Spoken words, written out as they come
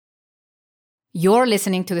You're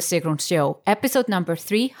listening to The Sigrun Show, episode number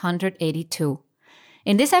 382.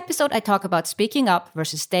 In this episode, I talk about speaking up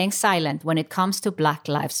versus staying silent when it comes to Black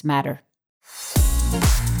Lives Matter.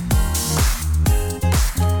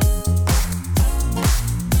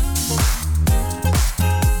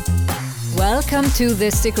 Welcome to The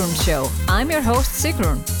Sigrun Show. I'm your host,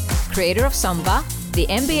 Sigrun, creator of Samba, the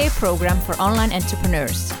MBA program for online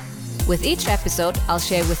entrepreneurs. With each episode, I'll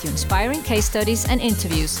share with you inspiring case studies and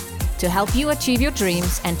interviews to help you achieve your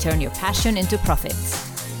dreams and turn your passion into profits.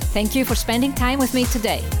 Thank you for spending time with me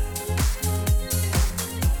today.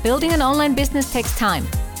 Building an online business takes time.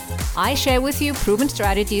 I share with you proven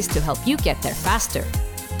strategies to help you get there faster.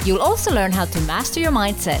 You'll also learn how to master your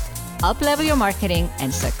mindset, up-level your marketing,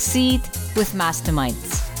 and succeed with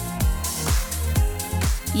masterminds.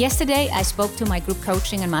 Yesterday, I spoke to my group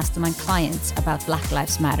coaching and mastermind clients about Black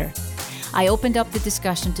Lives Matter. I opened up the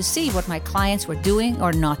discussion to see what my clients were doing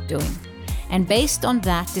or not doing. And based on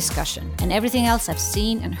that discussion and everything else I've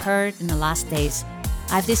seen and heard in the last days,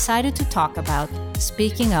 I've decided to talk about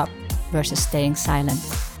speaking up versus staying silent.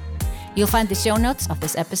 You'll find the show notes of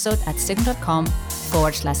this episode at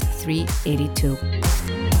sigrun.com/382.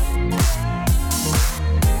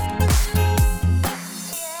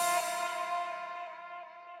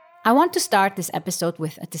 I want to start this episode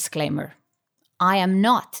with a disclaimer. I am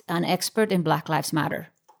not an expert in Black Lives Matter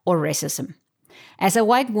or racism. As a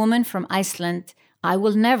white woman from Iceland, I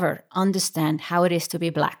will never understand how it is to be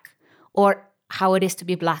Black or how it is to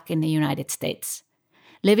be Black in the United States.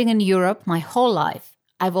 Living in Europe my whole life,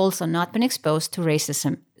 I've also not been exposed to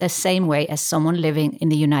racism the same way as someone living in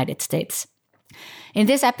the United States. In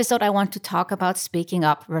this episode, I want to talk about speaking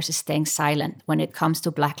up versus staying silent when it comes to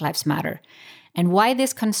Black Lives Matter, and why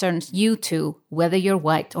this concerns you too, whether you're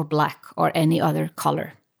white or Black or any other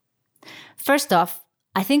color. First off,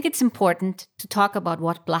 I think it's important to talk about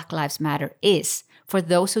what Black Lives Matter is for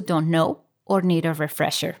those who don't know or need a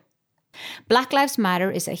refresher. Black Lives Matter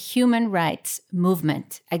is a human rights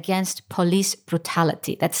movement against police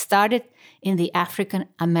brutality that started in the African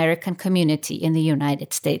American community in the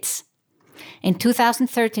United States. In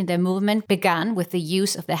 2013, the movement began with the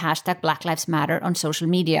use of the hashtag Black Lives Matter on social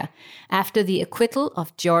media after the acquittal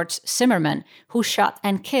of George Zimmerman, who shot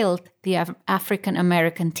and killed the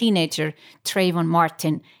African-American teenager Trayvon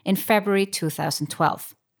Martin in February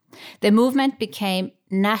 2012. The movement became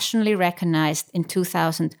nationally recognized in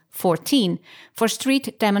 2014 for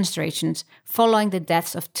street demonstrations following the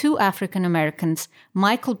deaths of two African Americans,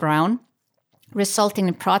 Michael Brown, resulting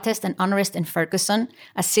in protest and unrest in Ferguson,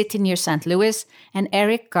 a city near St. Louis, and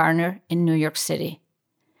Eric Garner in New York City.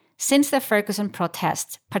 Since the Ferguson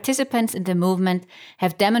protests, participants in the movement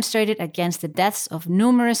have demonstrated against the deaths of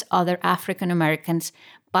numerous other African Americans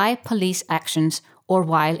by police actions or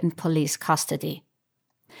while in police custody.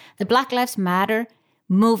 The Black Lives Matter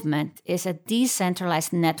movement is a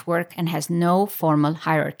decentralized network and has no formal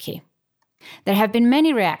hierarchy. There have been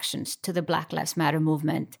many reactions to the Black Lives Matter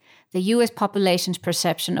movement. The US population's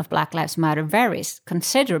perception of Black Lives Matter varies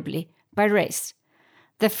considerably by race.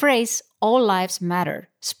 The phrase, "all lives matter,"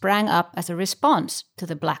 sprang up as a response to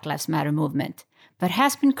the Black Lives Matter movement, but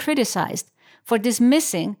has been criticized for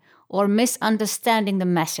dismissing or misunderstanding the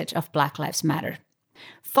message of Black Lives Matter.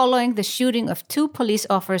 Following the shooting of two police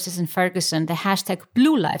officers in Ferguson, the hashtag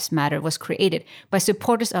Blue Lives Matter was created by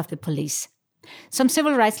supporters of the police. Some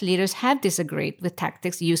civil rights leaders have disagreed with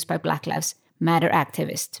tactics used by Black Lives Matter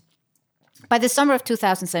activists. By the summer of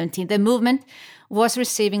 2017, the movement was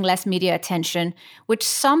receiving less media attention, which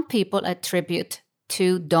some people attribute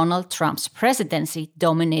to Donald Trump's presidency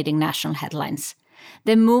dominating national headlines.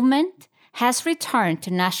 The movement has returned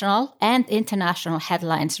to national and international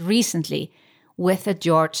headlines recently with the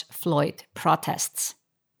George Floyd protests.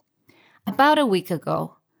 About a week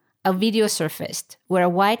ago, a video surfaced where a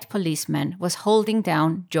white policeman was holding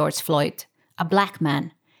down George Floyd, a Black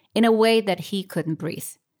man, in a way that he couldn't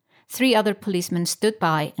breathe. 3 other policemen stood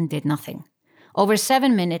by and did nothing. Over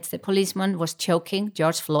 7 minutes, the policeman was choking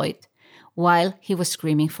George Floyd while he was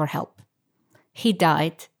screaming for help. He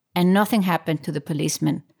died, and nothing happened to the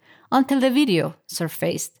policeman until the video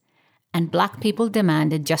surfaced and Black people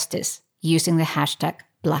demanded justice using the hashtag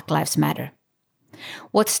Black Lives Matter.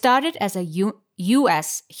 What started as a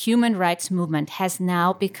U.S. human rights movement has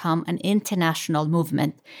now become an international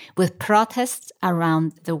movement with protests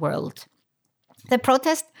around the world. The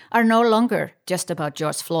protests are no longer just about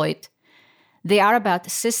George Floyd. They are about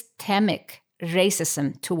systemic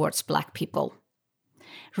racism towards Black people.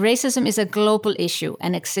 Racism is a global issue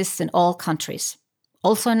and exists in all countries,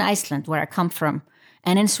 also in Iceland, where I come from,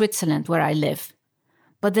 and in Switzerland, where I live.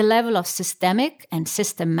 But the level of systemic and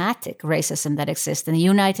systematic racism that exists in the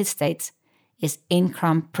United States is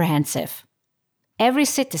incomprehensive. Every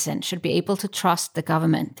citizen should be able to trust the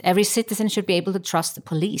government. Every citizen should be able to trust the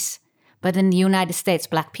police. But in the United States,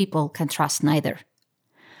 Black people can trust neither.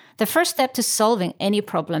 The first step to solving any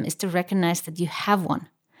problem is to recognize that you have one.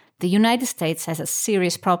 The United States has a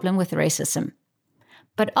serious problem with racism.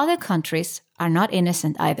 But other countries are not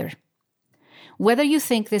innocent either. Whether you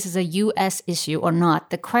think this is a US issue or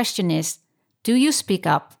not, the question is, do you speak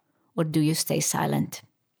up or do you stay silent?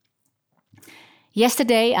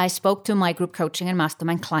 Yesterday, I spoke to my group coaching and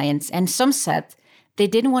mastermind clients, and some said they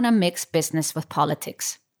didn't want to mix business with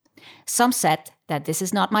politics. Some said that this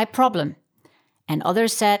is not my problem, and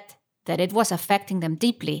others said that it was affecting them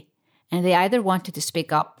deeply, and they either wanted to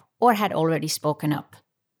speak up or had already spoken up.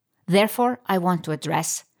 Therefore, I want to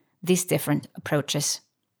address these different approaches.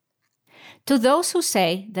 To those who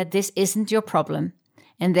say that this isn't your problem,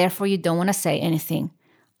 and therefore you don't want to say anything,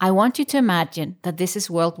 I want you to imagine that this is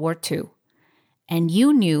World War II, and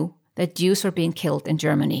you knew that Jews were being killed in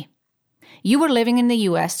Germany. You were living in the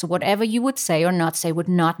US, so whatever you would say or not say would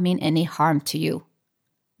not mean any harm to you.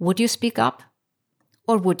 Would you speak up?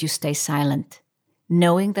 Or would you stay silent,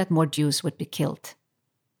 knowing that more Jews would be killed?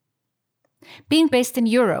 Being based in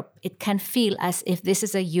Europe, it can feel as if this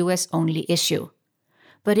is a US-only issue.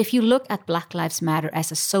 But if you look at Black Lives Matter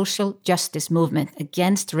as a social justice movement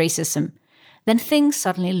against racism, then things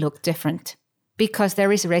suddenly look different, because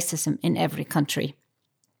there is racism in every country.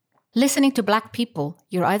 Listening to Black people,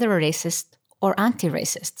 you're either a racist or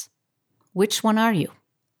anti-racist. Which one are you?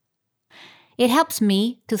 It helps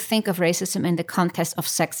me to think of racism in the context of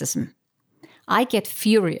sexism. I get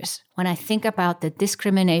furious when I think about the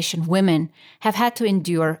discrimination women have had to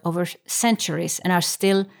endure over centuries and are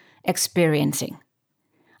still experiencing.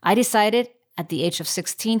 I decided at the age of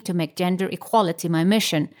 16 to make gender equality my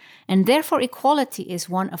mission, and therefore equality is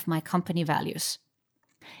one of my company values.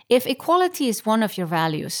 If equality is one of your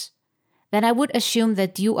values, then I would assume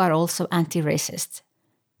that you are also anti-racist.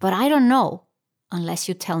 But I don't know unless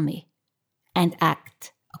you tell me, and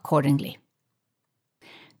act accordingly.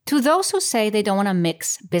 To those who say they don't want to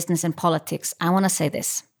mix business and politics, I want to say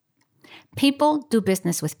this. People do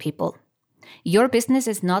business with people. Your business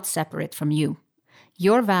is not separate from you.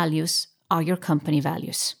 Your values are your company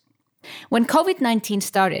values. When COVID-19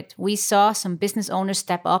 started, we saw some business owners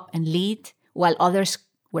step up and lead, while others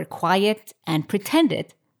were quiet and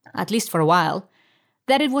pretended, at least for a while,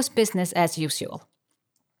 that it was business as usual.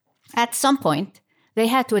 At some point, they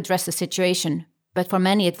had to address the situation, but for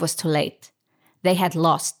many it was too late. They had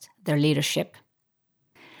lost their leadership.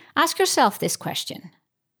 Ask yourself this question.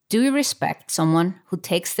 Do you respect someone who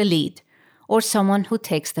takes the lead or someone who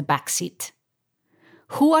takes the back seat?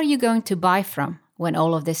 Who are you going to buy from when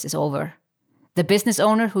all of this is over? The business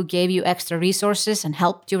owner who gave you extra resources and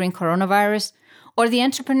help during coronavirus, or the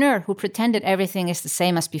entrepreneur who pretended everything is the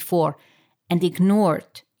same as before and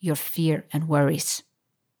ignored your fear and worries?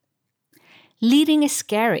 Leading is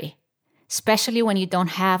scary, especially when you don't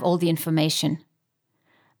have all the information.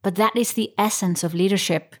 But that is the essence of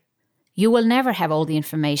leadership. You will never have all the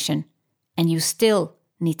information, and you still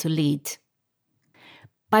need to lead.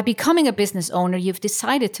 By becoming a business owner, you've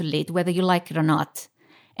decided to lead, whether you like it or not.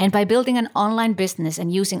 And by building an online business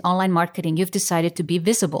and using online marketing, you've decided to be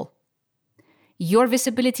visible. Your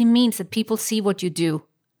visibility means that people see what you do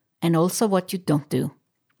and also what you don't do.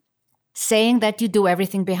 Saying that you do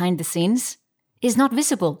everything behind the scenes is not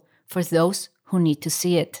visible for those who need to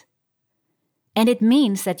see it. And it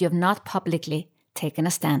means that you have not publicly taken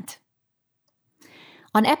a stand.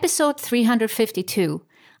 On episode 352,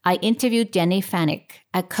 I interviewed Jenny Fanick,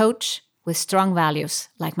 a coach with strong values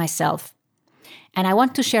like myself. And I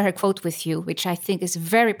want to share her quote with you, which I think is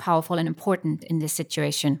very powerful and important in this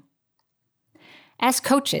situation. As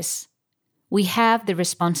coaches, we have the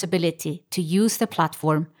responsibility to use the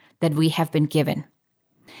platform that we have been given.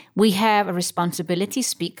 We have a responsibility to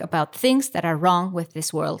speak about things that are wrong with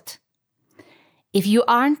this world. If you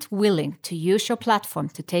aren't willing to use your platform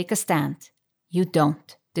to take a stand, you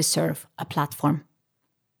don't deserve a platform.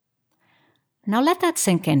 Now let that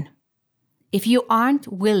sink in. If you aren't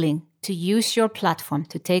willing to use your platform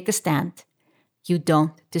to take a stand, you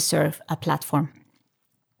don't deserve a platform.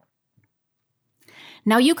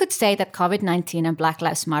 Now you could say that COVID-19 and Black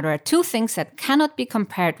Lives Matter are two things that cannot be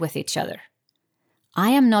compared with each other. I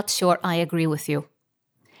am not sure I agree with you.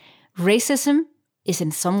 Racism is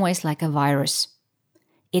in some ways like a virus.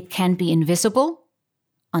 It can be invisible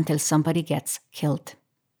until somebody gets killed.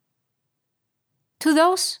 To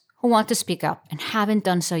those who want to speak up and haven't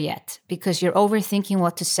done so yet because you're overthinking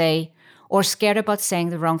what to say or scared about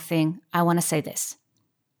saying the wrong thing, I want to say this.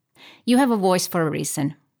 You have a voice for a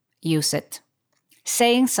reason. Use it.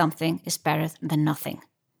 Saying something is better than nothing.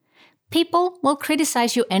 People will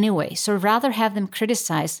criticize you anyway, so rather have them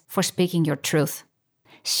criticized for speaking your truth.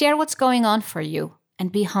 Share what's going on for you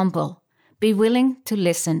and be humble. Be willing to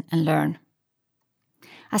listen and learn.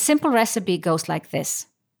 A simple recipe goes like this.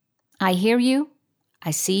 I hear you.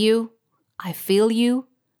 I see you. I feel you.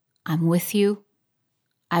 I'm with you.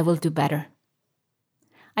 I will do better.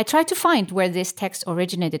 I tried to find where this text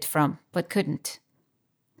originated from, but couldn't.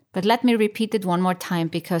 But let me repeat it one more time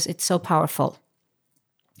because it's so powerful.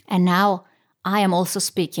 And now I am also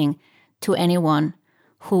speaking to anyone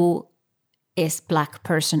who is Black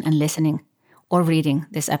person and listening or reading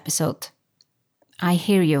this episode. I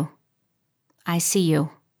hear you. I see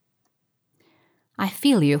you. I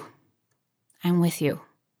feel you. I'm with you.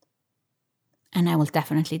 And I will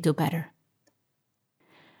definitely do better.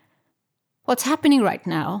 What's happening right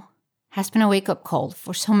now has been a wake-up call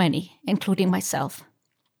for so many, including myself.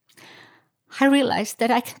 I realized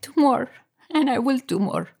that I can do more, and I will do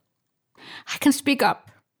more. I can speak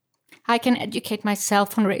up. I can educate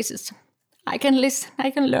myself on racism. I can listen,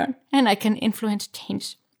 I can learn, and I can influence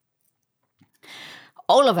change.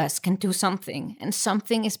 All of us can do something, and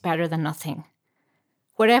something is better than nothing.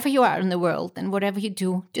 Wherever you are in the world and whatever you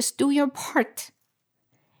do, just do your part.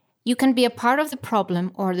 You can be a part of the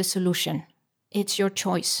problem or the solution. It's your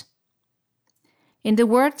choice. In the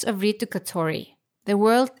words of Ritu Katori, the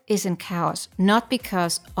world is in chaos, not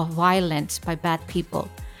because of violence by bad people,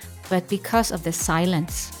 but because of the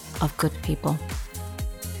silence of good people.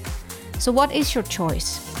 So what is your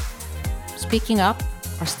choice? Speaking up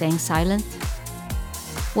or staying silent?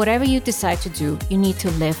 Whatever you decide to do, you need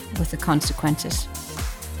to live with the consequences.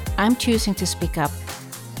 I'm choosing to speak up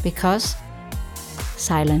because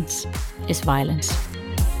silence is violence.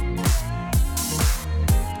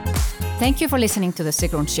 Thank you for listening to The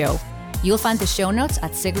Sigrun Show. You'll find the show notes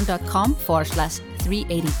at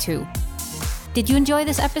sigrun.com/382. Did you enjoy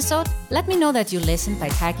this episode? Let me know that you listened by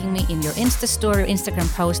tagging me in your Insta story or Instagram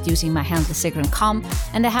post using my handle sigrun.com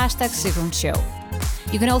and the hashtag Sigrun Show.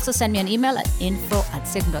 You can also send me an email at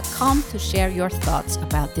info@sigrun.com to share your thoughts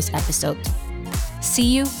about this episode. See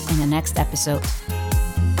you in the next episode.